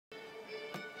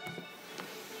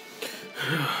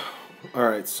All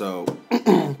right, so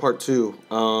part two.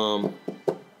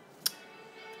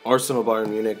 Arsenal Bayern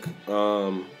Munich.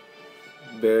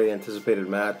 Very anticipated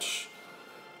match.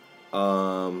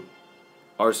 Um,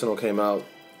 Arsenal came out.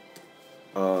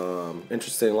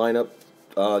 Interesting lineup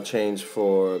change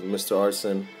for Mr.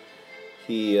 Arsen.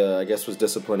 He, I guess, was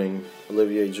disciplining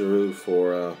Olivier Giroud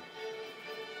for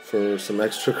some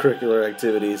extracurricular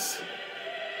activities,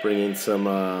 bringing some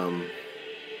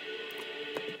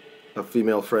a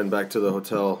female friend back to the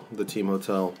hotel, the team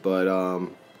hotel. But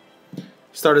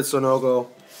started Sonogo.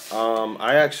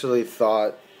 I actually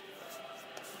thought.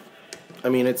 I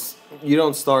mean, it's you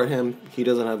don't start him. He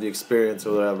doesn't have the experience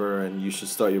or whatever, and you should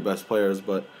start your best players.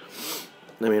 But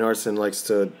I mean, Arsene likes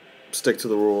to stick to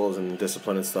the rules and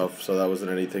discipline and stuff, so that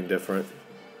wasn't anything different.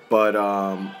 But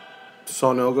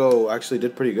Sonogo actually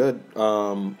did pretty good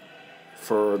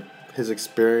for his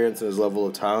experience and his level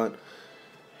of talent.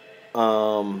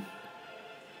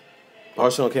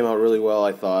 Arsenal came out really well,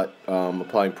 I thought,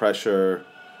 applying pressure,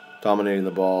 dominating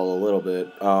the ball a little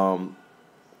bit.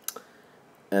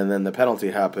 And then the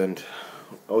penalty happened.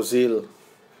 Ozil,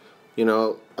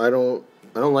 I don't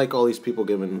like all these people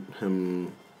giving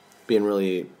him, being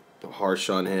really harsh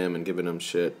on him and giving him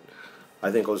shit.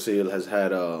 I think Ozil has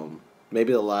had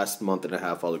maybe the last month and a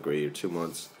half, I'll agree, or 2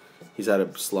 months, he's had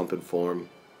a slump in form,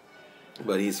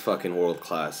 but he's fucking world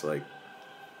class. Like,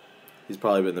 he's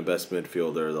probably been the best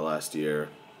midfielder the last year,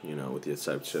 with the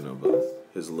exception of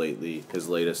his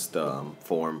latest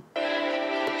form.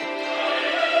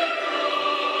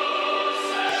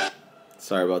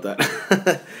 Sorry about that.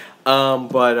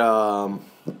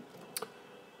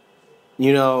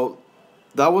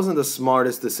 That wasn't the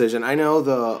smartest decision. I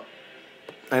know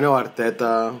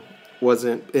Arteta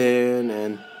wasn't in,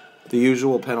 and the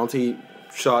usual penalty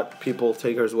shot people,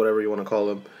 takers, whatever you want to call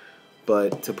them.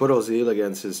 But to put Ozil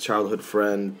against his childhood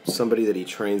friend, somebody that he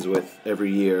trains with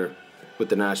every year with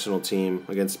the national team,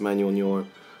 against Manuel Neuer,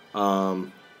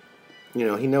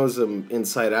 he knows him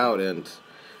inside out, and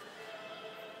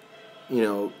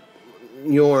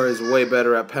Neuer is way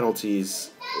better at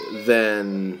penalties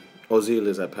than Ozil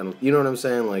is at penalties. You know what I'm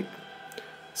saying? Like,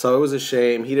 so it was a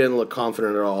shame. He didn't look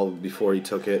confident at all before he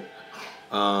took it.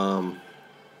 Hopefully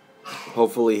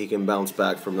he can bounce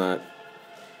back from that.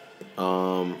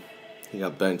 He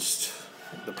got benched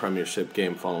the Premiership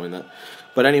game following that.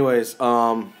 But anyways,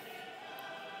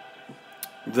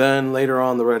 then later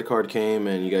on the red card came,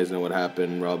 and you guys know what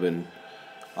happened. Robin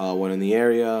went in the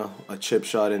area, a chip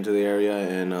shot into the area,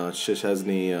 and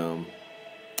Szczesny,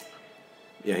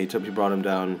 he brought him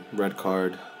down, red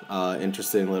card.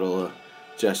 Interesting little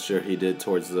gesture he did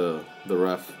towards the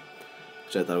ref,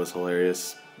 which I thought was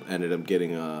hilarious. Ended up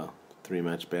getting a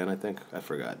 3-match ban, I think. I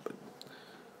forgot, but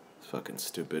it's fucking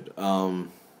stupid.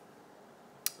 And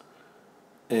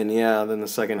then the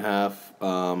second half,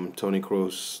 Tony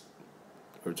Kroos,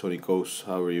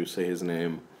 however you say his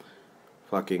name,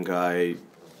 fucking guy,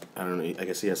 I don't know, I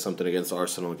guess he has something against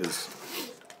Arsenal because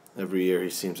every year he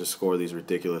seems to score these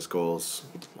ridiculous goals.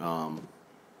 I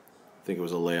think it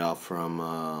was a layoff from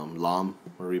Lam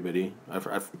or Ribéry.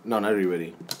 No, not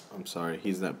Ribéry. I'm sorry.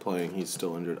 He's not playing. He's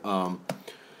still injured.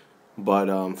 But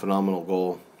phenomenal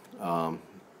goal.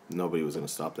 Nobody was going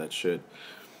to stop that shit.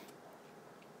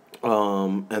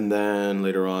 And then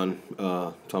later on,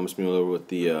 Thomas Müller with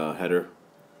the header.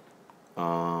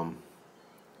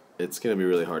 It's going to be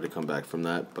really hard to come back from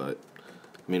that, but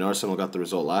I mean, Arsenal got the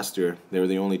result last year. They were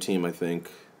the only team, I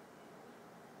think,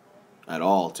 at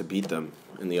all to beat them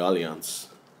in the Allianz.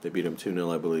 They beat them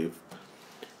 2-0, I believe.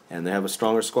 And they have a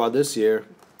stronger squad this year.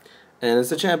 And it's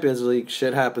the Champions League.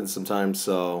 Shit happens sometimes,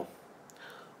 so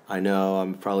I know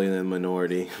I'm probably in the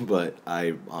minority, but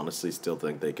I honestly still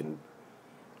think they can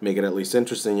make it at least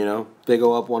interesting, They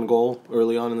go up 1 goal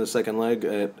early on in the second leg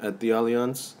at the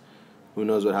Allianz. Who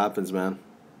knows what happens, man.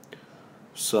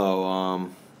 So,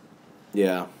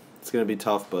 it's going to be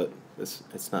tough, but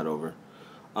it's not over.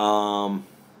 And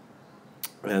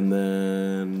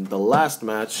then the last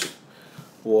match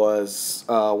was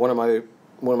one of my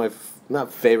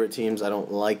not favorite teams. I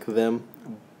don't like them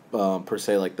per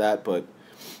se like that, but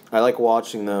I like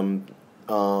watching them,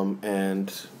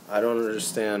 and I don't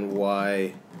understand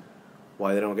why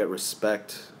they don't get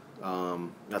respect.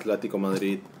 Atletico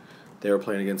Madrid, they were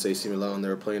playing against AC Milan. They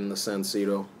were playing in the San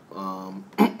Siro.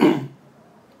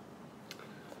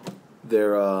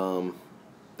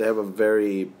 They have a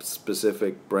very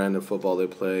specific brand of football they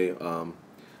play.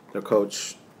 Their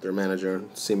coach, their manager,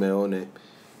 Simeone,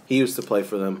 he used to play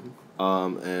for them,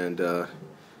 and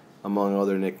among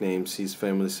other nicknames, he's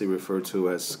famously referred to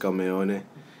as Scameone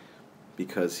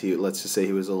because let's just say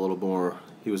he was a little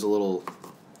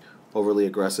overly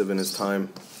aggressive in his time.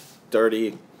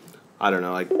 Dirty, I don't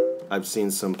know. I've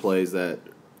seen some plays that,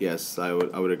 yes, I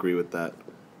would agree with that.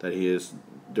 That he is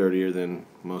dirtier than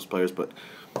most players, but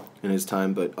in his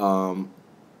time. But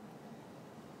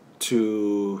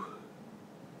to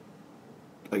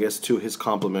I guess to his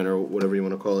compliment or whatever you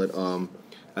want to call it,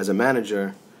 as a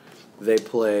manager, they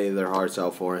play their hearts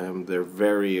out for him. They're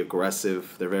very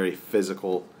aggressive. They're very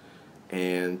physical,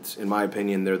 and in my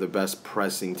opinion, they're the best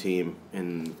pressing team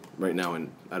in right now in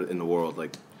the world.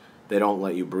 Like, they don't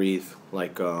let you breathe.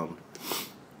 Like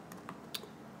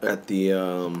at the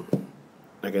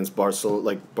against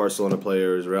Barcelona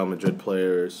players, Real Madrid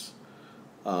players.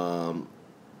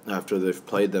 After they've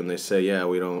played them, they say, "Yeah,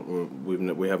 we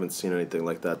haven't seen anything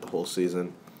like that the whole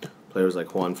season." Players like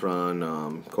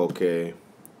Juanfran, Koke,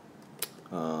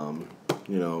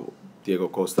 Diego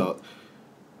Costa.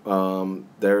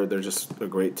 They're just a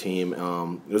great team.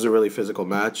 It was a really physical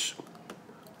match.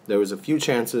 There was a few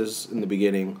chances in the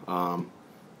beginning. There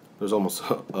was almost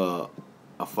a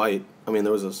fight. I mean,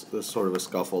 there was a sort of a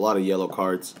scuffle. A lot of yellow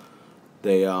cards.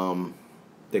 They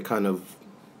kind of,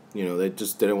 they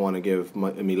just didn't want to give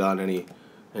Milan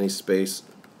any space.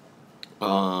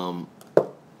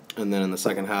 And then in the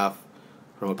second half,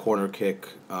 from a corner kick,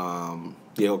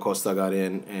 Diego Costa got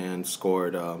in and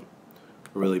scored a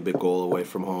really big goal away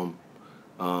from home.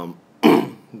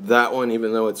 That one,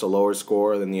 even though it's a lower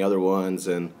score than the other ones,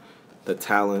 and the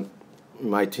talent,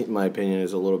 my opinion,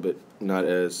 is a little bit not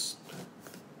as,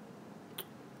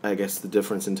 I guess the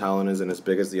difference in talent isn't as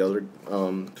big as the other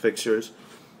fixtures.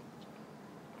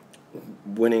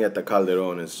 Winning at the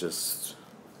Calderon is just,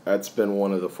 that's been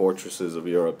one of the fortresses of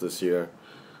Europe this year.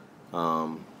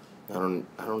 I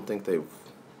don't think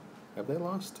have they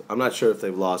lost? I'm not sure if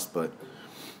they've lost, but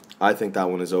I think that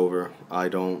one is over. I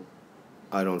don't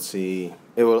see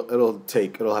it.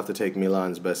 It'll have to take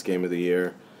Milan's best game of the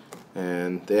year,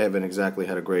 and they haven't exactly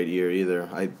had a great year either.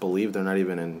 I believe they're not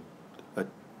even in a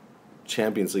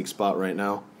Champions League spot right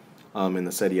now, in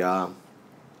the Serie A.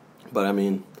 But I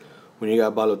mean, when you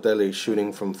got Balotelli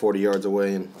shooting from 40 yards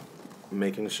away and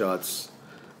making shots,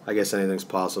 I guess anything's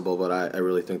possible. But I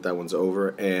really think that one's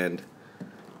over, and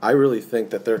I really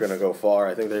think that they're going to go far.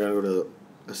 I think they're going to go to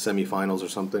the semifinals or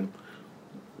something.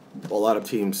 A lot of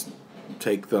teams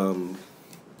take them,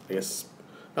 I guess,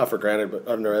 not for granted, but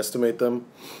underestimate them.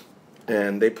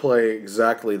 And they play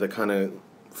exactly the kind of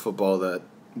football that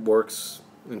works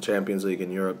in Champions League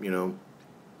in Europe,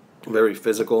 Very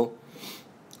physical,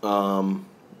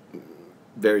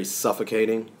 very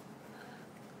suffocating,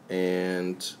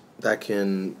 and that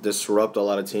can disrupt a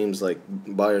lot of teams like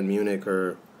Bayern Munich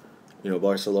or,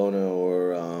 Barcelona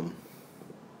or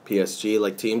PSG,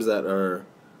 like teams that are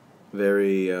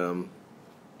very,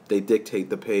 they dictate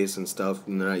the pace and stuff,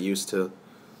 and they're not used to,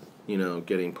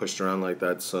 getting pushed around like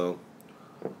that. So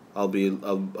I'll be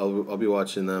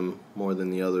watching them more than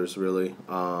the others, really.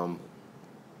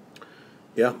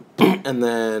 Yeah, and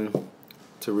then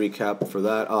to recap for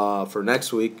that, for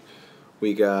next week,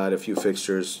 we got a few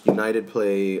fixtures. United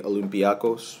play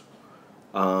Olympiacos.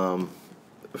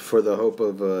 For the hope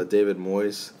of David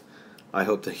Moyes, I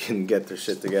hope they can get their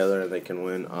shit together and they can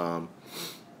win.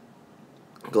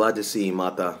 Glad to see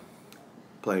Mata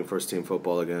playing first-team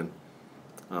football again.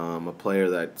 A player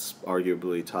that's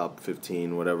arguably top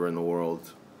 15, whatever, in the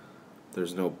world.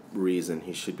 There's no reason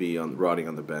he should be rotting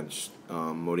on the bench.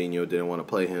 Mourinho didn't want to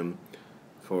play him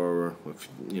for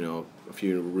a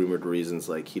few rumored reasons,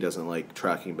 like he doesn't like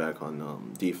tracking back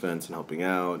on defense and helping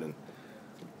out.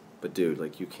 But dude,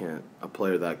 you can't, a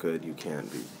player that good, you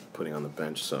can't be putting on the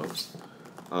bench. So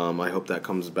I hope that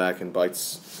comes back and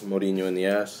bites Mourinho in the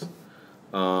ass.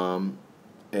 And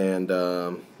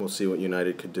we'll see what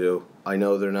United could do. I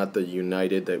know they're not the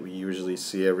United that we usually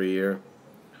see every year,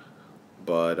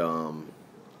 but at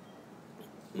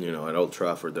Old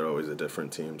Trafford they're always a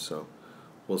different team. So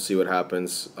we'll see what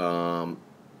happens.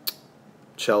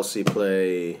 Chelsea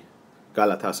play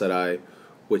Galatasaray,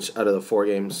 which out of the 4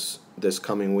 games this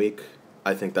coming week,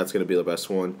 I think that's going to be the best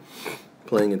one.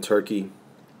 Playing in Turkey,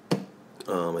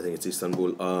 I think it's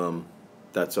Istanbul.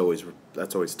 That's always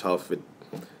tough.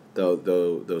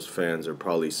 Those fans are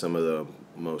probably some of the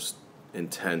most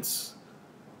intense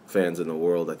fans in the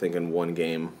world. I think in one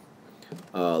game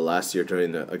last year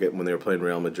when they were playing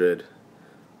Real Madrid,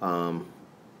 I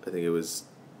think it was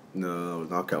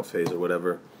knockout phase or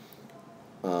whatever.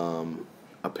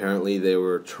 Apparently they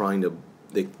were trying to.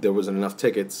 There wasn't enough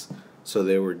tickets, so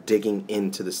they were digging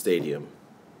into the stadium.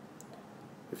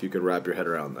 If you could wrap your head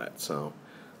around that, so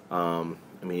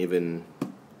even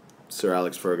Sir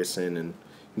Alex Ferguson and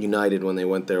United, when they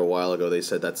went there a while ago, they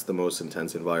said that's the most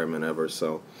intense environment ever.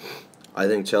 So I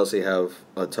think Chelsea have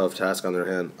a tough task on their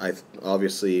hand.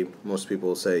 Obviously most people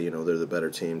will say they're the better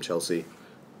team, Chelsea.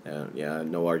 And yeah,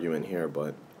 no argument here,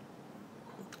 but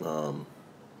um,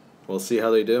 we'll see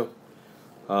how they do.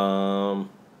 Um,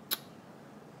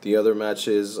 the other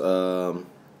matches,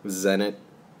 Zenit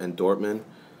and Dortmund.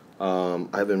 I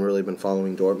haven't really been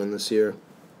following Dortmund this year,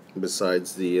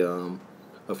 besides the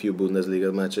a few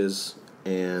Bundesliga matches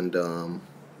and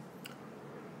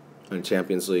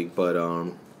Champions League, but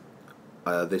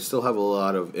they still have a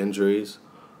lot of injuries.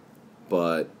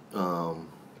 But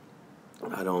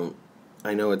I don't.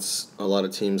 I know it's a lot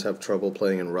of teams have trouble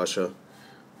playing in Russia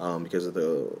because of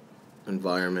the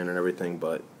environment and everything,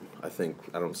 but I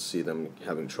don't see them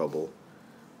having trouble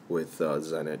with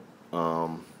Zenit.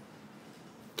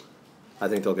 I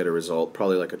think they'll get a result,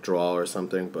 probably like a draw or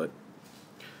something. But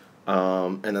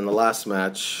and then the last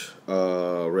match,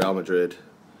 Real Madrid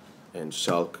and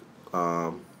Schalke.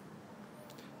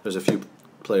 There's a few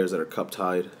players that are cup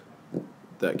tied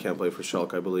that can't play for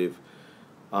Schalke, I believe.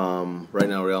 Right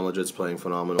now, Real Madrid's playing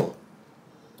phenomenal.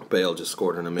 Bale just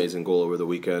scored an amazing goal over the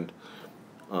weekend.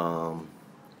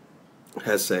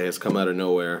 Hesse has come out of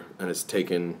nowhere and has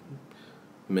taken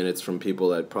minutes from people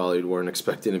that probably weren't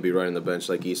expecting to be right on the bench,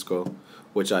 like Isco,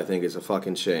 which I think is a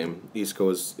fucking shame. Isco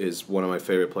is one of my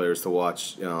favorite players to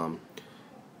watch. And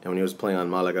when he was playing on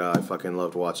Malaga, I fucking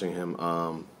loved watching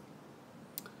him.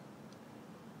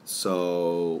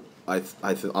 So I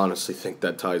honestly think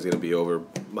that tie is going to be over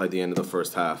by the end of the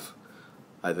first half.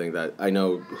 I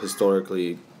know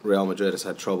historically Real Madrid has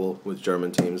had trouble with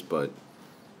German teams, but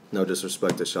no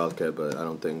disrespect to Schalke, but I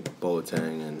don't think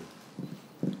Boateng and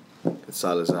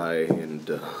Salazar and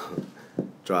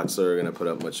Draxler are going to put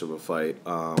up much of a fight.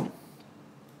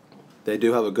 They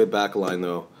do have a good back line,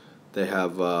 though. They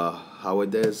have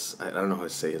Hawadez. I don't know how to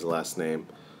say his last name.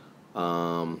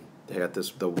 They got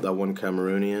that one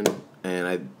Cameroonian, and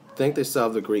I think they still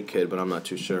have the Greek kid, but I'm not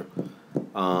too sure.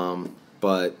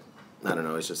 But I don't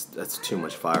know. That's too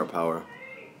much firepower.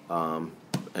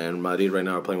 And Madrid right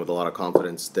now are playing with a lot of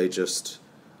confidence. They just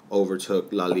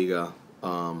overtook La Liga.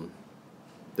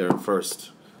 They're in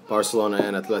first. Barcelona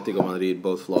and Atletico Madrid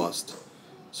both lost,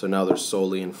 so now they're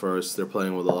solely in first. They're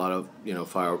playing with a lot of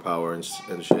firepower and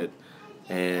shit.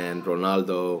 And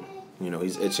Ronaldo,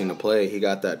 he's itching to play. He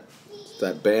got that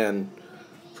ban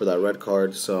for that red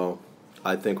card, so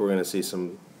I think we're gonna see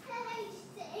some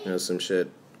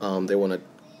shit.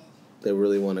 They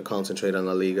really want to concentrate on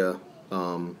La Liga.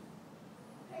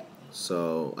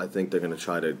 So I think they're gonna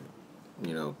try to,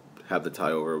 have the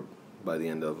tie over by the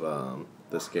end of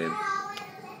this game.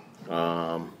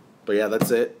 But yeah,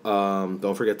 that's it.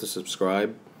 Don't forget to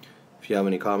subscribe. If you have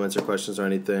any comments or questions or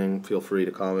anything, feel free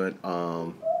to comment.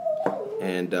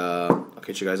 And I'll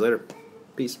catch you guys later.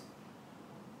 Peace.